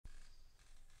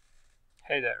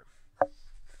Hey there,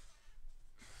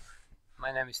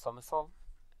 my name is Tomislav,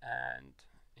 and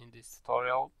in this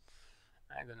tutorial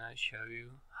I'm gonna show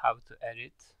you how to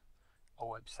edit a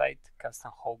website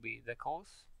custom hobby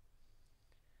decals.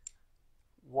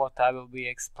 What I will be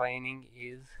explaining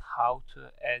is how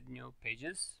to add new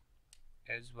pages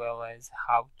as well as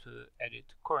how to edit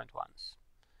current ones,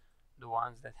 the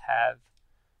ones that have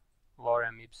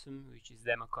lorem ipsum, which is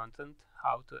demo content,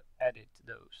 how to edit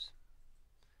those.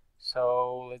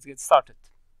 So let's get started.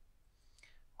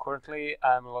 Currently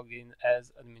I'm logged in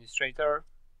as administrator,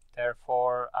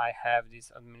 therefore I have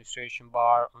this administration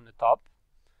bar on the top.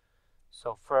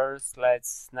 So first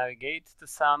let's navigate to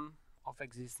some of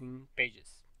existing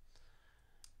pages.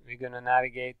 We're gonna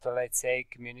navigate to, let's say,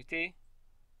 community,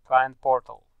 client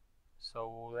portal.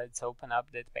 So let's open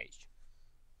up that page.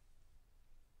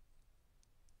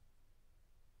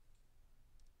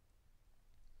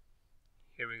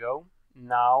 Here we go.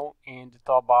 Now in the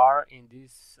top bar, in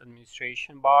this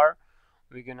administration bar,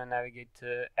 we're gonna navigate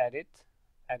to edit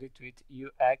with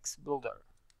UX Builder.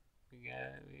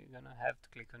 We're gonna have to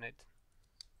click on it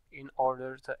in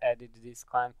order to edit this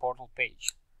client portal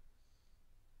page.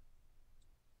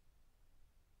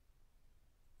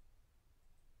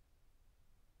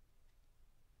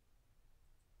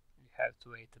 We have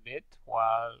to wait a bit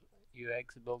while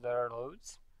UX Builder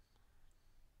loads.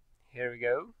 Here we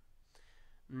go.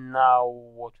 Now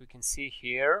what we can see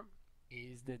here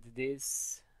is that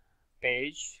this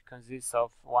page consists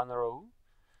of one row.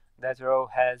 That row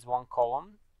has one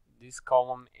column. This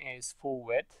column is full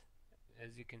width,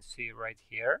 as you can see right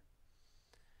here.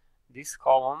 This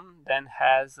column then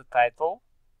has a title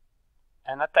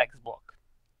and a text block.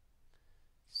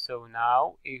 So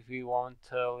now if we want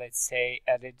to, let's say,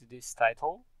 edit this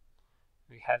title,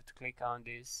 we have to click on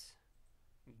this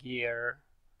gear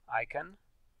icon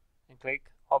and click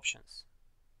options.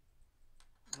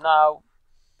 Now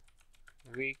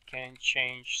we can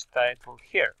change title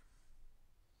here.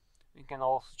 We can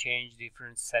also change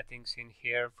different settings in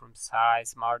here, from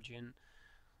size, margin,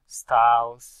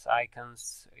 styles,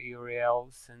 icons,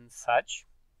 URLs and such.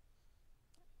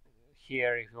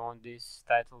 Here, if you want this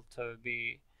title to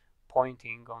be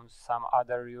pointing on some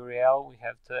other URL, we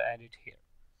have to add it here.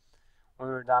 When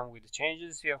we're done with the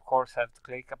changes, you of course have to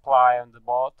click apply on the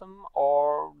bottom,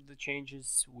 or the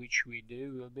changes which we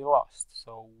do will be lost.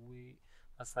 So we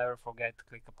must never forget to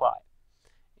click apply.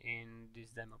 In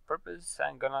this demo purpose,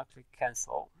 I'm gonna click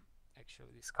cancel, actually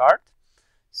discard.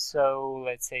 So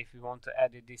let's say if we want to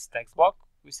edit this text block,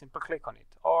 we simply click on it,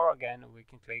 or again we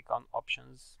can click on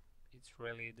options. It's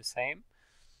really the same.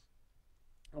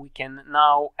 We can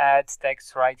now add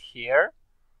text right here,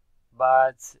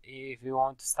 but if we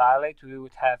want to style it, we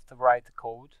would have to write the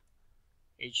code,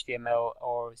 HTML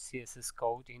or CSS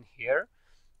code in here.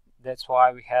 That's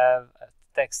why we have a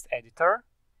text editor.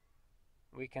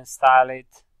 We can style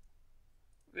it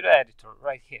with the editor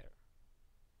right here.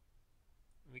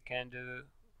 We can do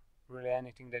really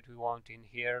anything that we want in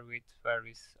here with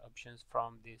various options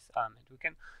from this element. We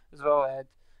can as well add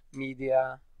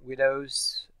media,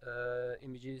 videos,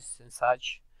 images and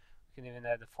such. We can even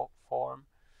add a form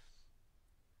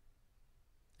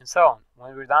and so on.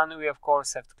 When we're done, we of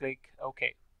course have to click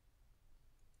OK.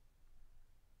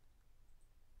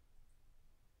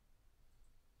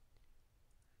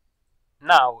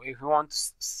 Now if we want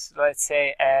to, let's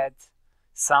say, add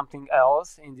something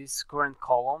else in this current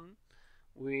column,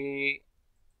 we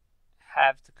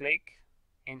have to click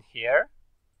in here.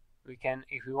 We can,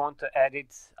 if we want to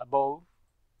edit above,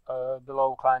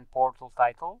 below client portal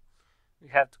title, we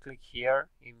have to click here.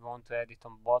 If we want to edit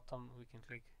on bottom, we can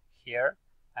click here.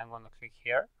 I'm going to click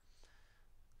here.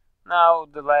 Now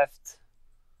the left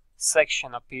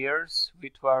section appears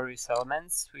with various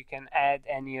elements. We can add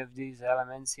any of these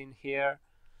elements in here.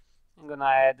 I'm going to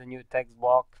add a new text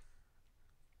block.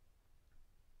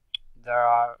 There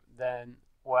are then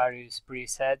various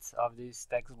presets of this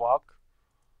text block.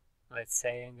 Let's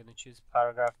say I'm going to choose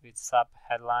paragraph with sub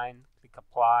headline, click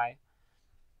apply.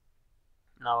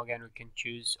 Now again we can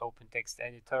choose open text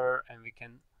editor, and we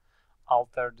can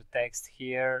alter the text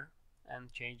here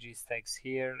and change this text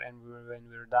here, and when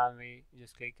we're done we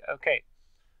just click OK.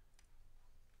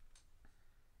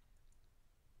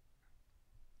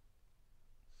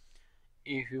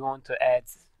 If you want to add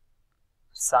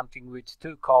something with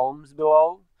two columns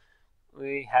below,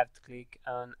 we have to click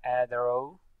on add a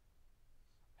row.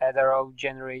 Add a row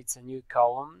generates a new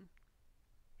column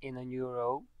in a new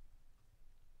row.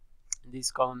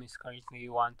 This column is currently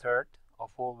 1/3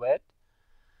 of full width.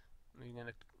 We're going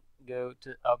to go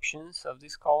to options of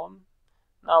this column.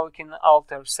 Now we can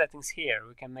alter settings here.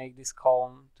 We can make this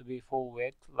column to be full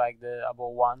width like the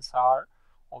above ones are,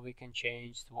 or we can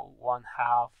change to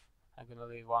 1/2. I'm gonna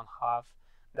leave 1/2.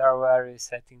 There are various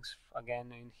settings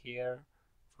again in here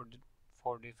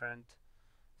for different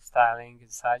styling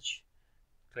and such.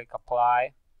 Click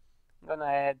apply. I'm gonna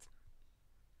add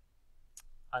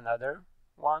another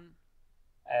one,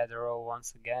 add a row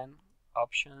once again,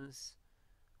 options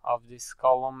of this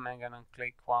column. I'm gonna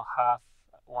click 1/2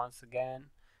 once again.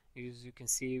 As you can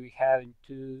see, we have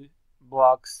 2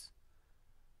 blocks.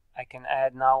 I can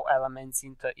add now elements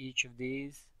into each of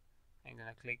these. I'm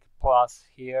gonna click plus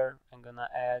here. I'm gonna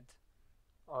add,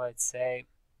 let's say,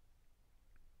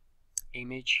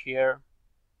 image here.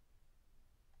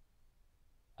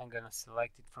 I'm gonna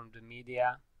select it from the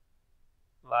media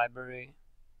library.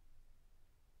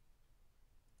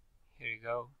 Here you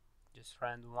go, just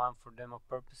random one for demo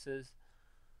purposes.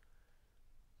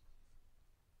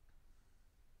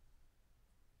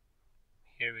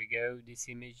 Here we go, this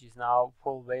image is now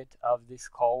full width of this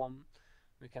column.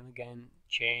 We can again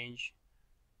change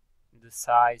the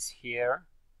size here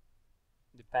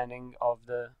depending of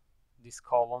this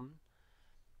column.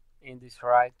 In this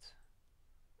right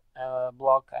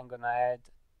block, I'm gonna add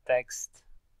text,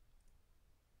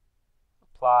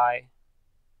 apply.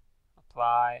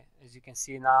 As you can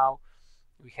see now,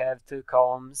 we have 2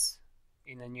 columns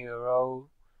in a new row,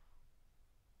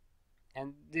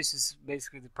 and this is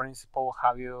basically the principle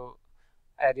how you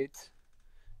edit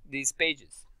these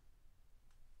pages.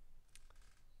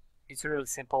 It's really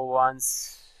simple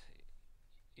once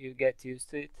you get used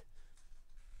to it.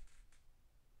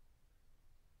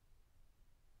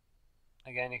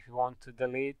 Again, if you want to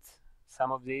delete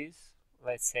some of these,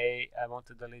 let's say I want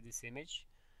to delete this image,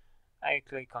 I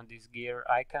click on this gear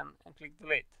icon and click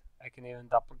delete. I can even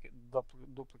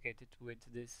duplicate it with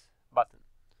this button.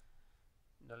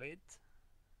 Delete.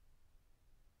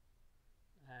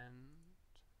 And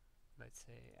let's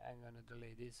say I'm gonna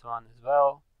delete this one as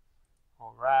well.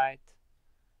 Alright.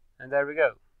 And there we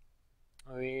go.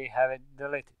 We have it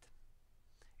deleted.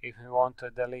 If we want to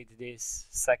delete these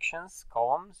sections,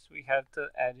 columns, we have to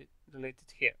delete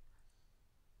it here.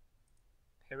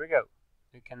 Here we go.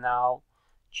 We can now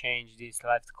change this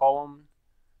left column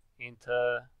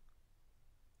into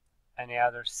any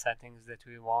other settings that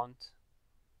we want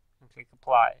and click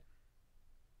apply.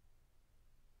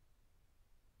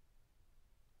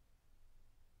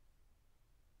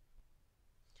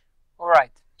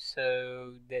 Alright,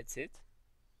 so that's it.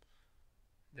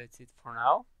 That's it for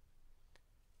now.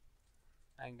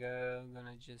 I'm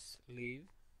gonna just leave.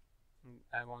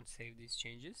 I won't save these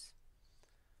changes.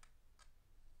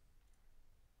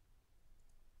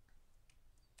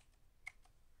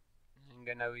 I'm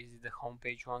gonna visit the home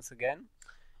page once again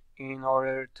in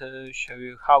order to show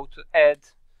you how to add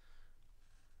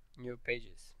new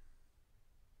pages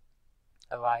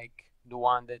like the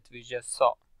one that we just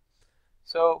saw.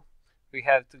 So we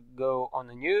have to go on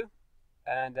a new,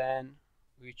 and then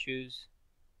we choose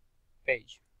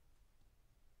page.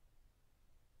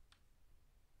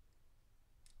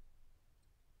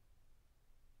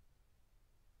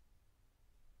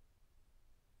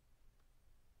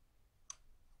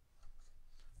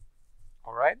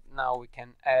 Alright, now we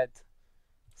can add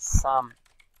some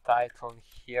title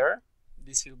here.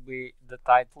 This will be the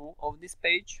title of this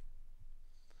page.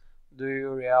 The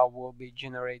URL will be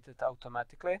generated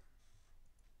automatically.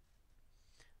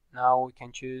 Now we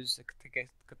can choose the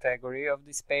category of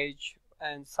this page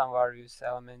and some various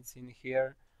elements in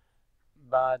here,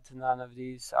 but none of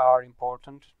these are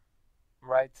important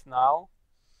right now.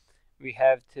 We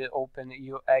have to open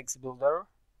UX Builder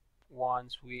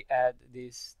once we add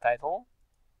this title.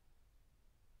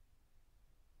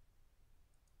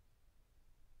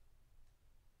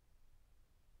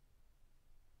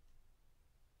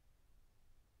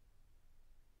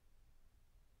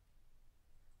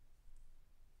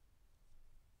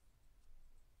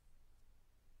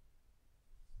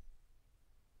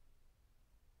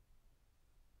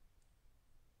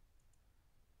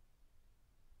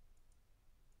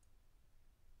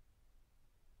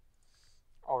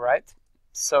 Alright,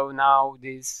 so now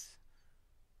this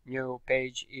new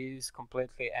page is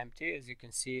completely empty. As you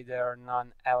can see, there are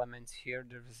none elements here,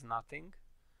 there is nothing.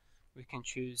 We can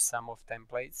choose some of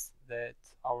templates that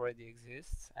already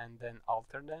exist and then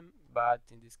alter them, but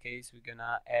in this case we're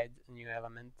gonna add a new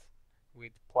element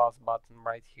with plus button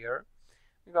right here.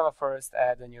 We're gonna first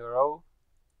add a new row.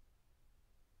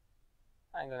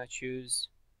 I'm gonna choose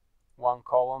 1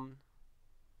 column.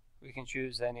 We can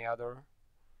choose any other.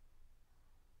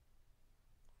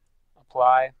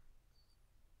 Apply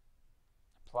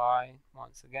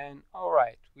once again.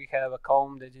 Alright, we have a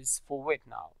column that is full width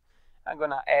now. I'm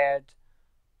gonna add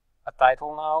a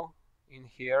title now in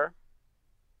here.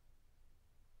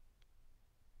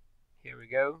 Here we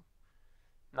go.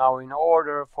 Now, in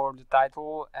order for the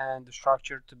title and the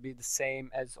structure to be the same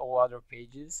as all other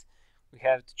pages, we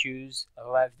have to choose a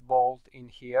left bold in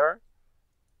here,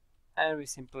 and we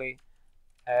simply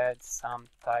add some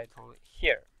title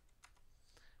here.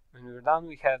 When we're done,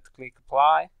 we have to click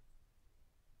apply,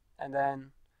 and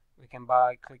then we can,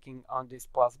 by clicking on this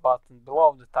plus button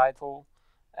below the title,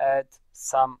 add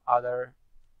some other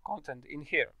content in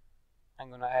here. I'm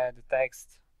gonna add the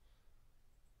text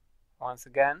once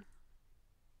again,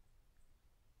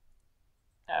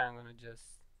 and I'm gonna just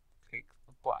click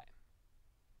apply.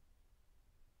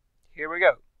 Here we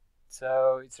go.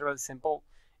 So it's really simple.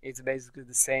 It's basically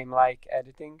the same like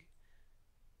editing.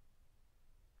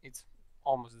 It's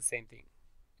almost the same thing.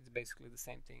 It's basically the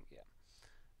same thing, yeah.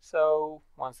 So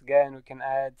once again, we can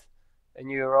add a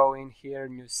new row in here,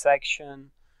 new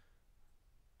section,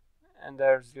 and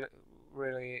there's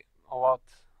really a lot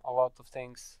of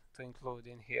things to include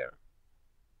in here.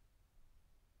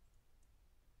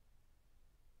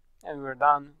 And we're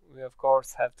done. We of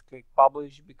course have to click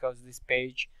publish because this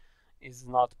page is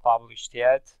not published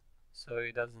yet, so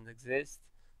it doesn't exist.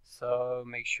 So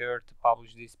make sure to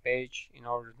publish this page in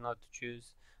order not to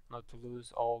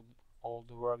lose all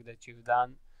the work that you've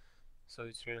done. So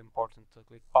it's really important to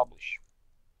click publish.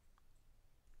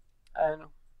 And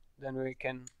then we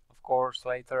can of course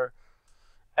later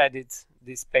edit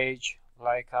this page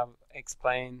like I've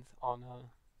explained on an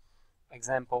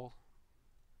example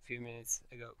a few minutes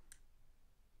ago.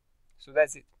 So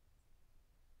that's it.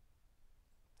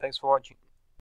 Thanks for watching.